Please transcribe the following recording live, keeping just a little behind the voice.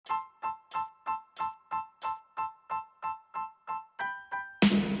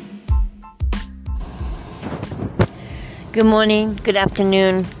Good morning, good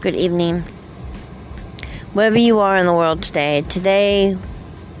afternoon, good evening. Wherever you are in the world today. Today,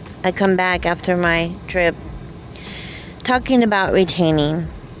 I come back after my trip talking about retaining.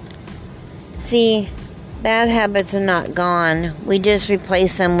 See, bad habits are not gone. We just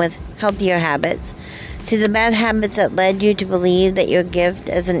replace them with healthier habits. See, the bad habits that led you to believe that your gift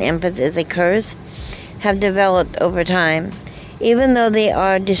as an empath is a curse have developed over time. Even though they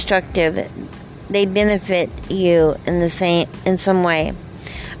are destructive, they benefit you in some way.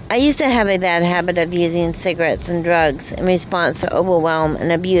 I used to have a bad habit of using cigarettes and drugs in response to overwhelm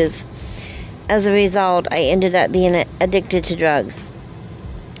and abuse. As a result, I ended up being addicted to drugs.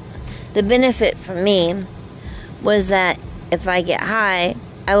 The benefit for me was that if I get high,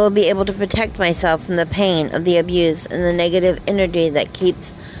 I will be able to protect myself from the pain of the abuse and the negative energy that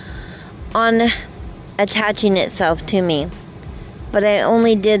keeps on attaching itself to me. But I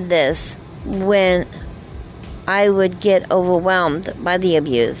only did this when I would get overwhelmed by the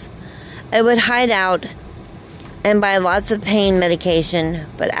abuse. I would hide out and buy lots of pain medication,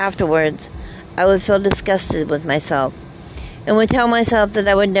 but afterwards I would feel disgusted with myself and would tell myself that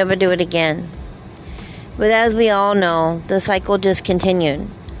I would never do it again. But as we all know, the cycle just continued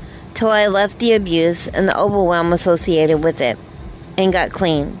till I left the abuse and the overwhelm associated with it and got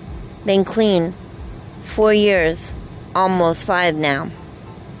clean. Been clean 4 years, almost 5 now.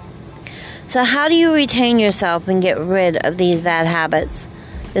 So how do you retain yourself and get rid of these bad habits?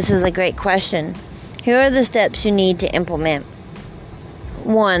 This is a great question. Here are the steps you need to implement.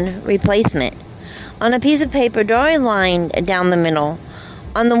 1. Replacement. On a piece of paper, draw a line down the middle.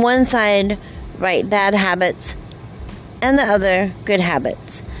 On the one side, write bad habits and the other good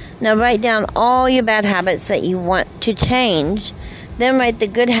habits. Now write down all your bad habits that you want to change. Then write the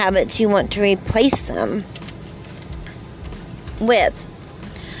good habits you want to replace them with.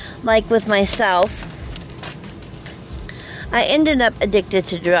 Like with myself, I ended up addicted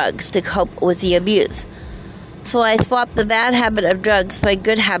to drugs to cope with the abuse. So I swapped the bad habit of drugs for a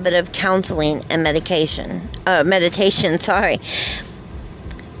good habit of counseling and meditation. 2.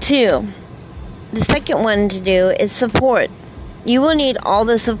 The second one to do is support. You will need all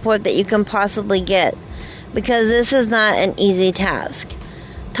the support that you can possibly get because this is not an easy task.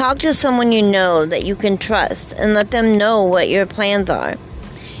 Talk to someone you know that you can trust and let them know what your plans are.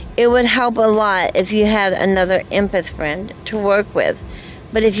 It would help a lot if you had another empath friend to work with.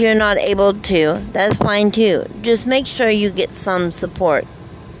 But if you're not able to, that's fine too. Just make sure you get some support.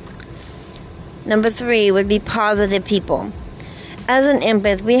 Number 3 would be positive people. As an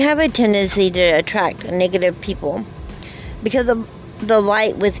empath, we have a tendency to attract negative people because of the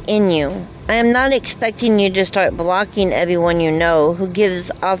light within you. I am not expecting you to start blocking everyone you know who gives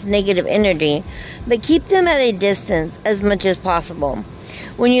off negative energy, but keep them at a distance as much as possible.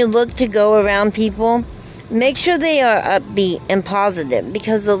 When you look to go around people, make sure they are upbeat and positive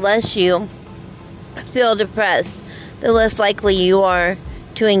because the less you feel depressed, the less likely you are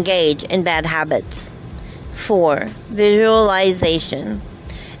to engage in bad habits. 4. Visualization.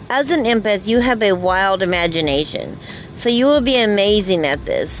 As an empath, you have a wild imagination, so you will be amazing at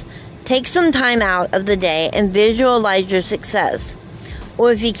this. Take some time out of the day and visualize your success.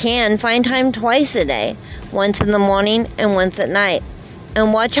 Or if you can, find time twice a day, once in the morning and once at night,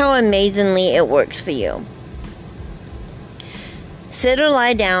 and watch how amazingly it works for you. Sit or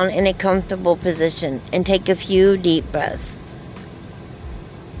lie down in a comfortable position and take a few deep breaths.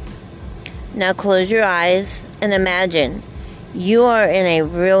 Now close your eyes and imagine you are in a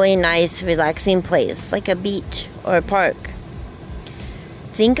really nice, relaxing place, like a beach or a park.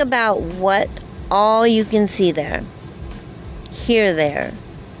 Think about what all you can see there, hear there,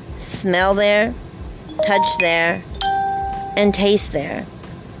 smell there, touch there, and taste there.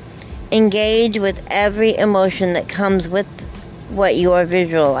 Engage with every emotion that comes with what you are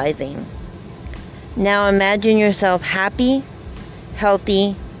visualizing. Now imagine yourself happy,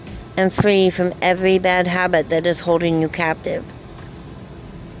 healthy, and free from every bad habit that is holding you captive.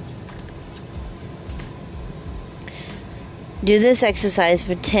 Do this exercise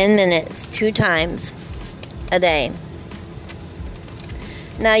for 10 minutes, 2 times a day.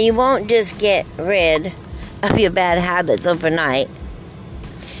 Now you won't just get rid of your bad habits overnight.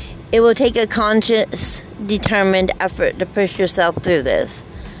 It will take a conscious, determined effort to push yourself through this.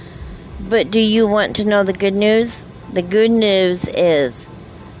 But do you want to know the good news? The good news is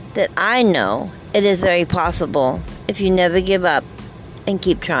that I know it is very possible if you never give up and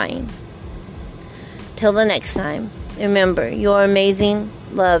keep trying. Till the next time, remember, you are amazing,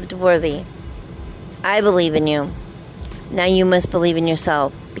 loved, worthy. I believe in you. Now you must believe in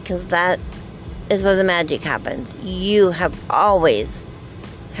yourself because that is where the magic happens. You have always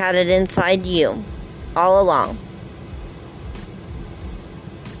had it inside you all along.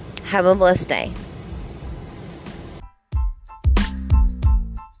 Have a blessed day.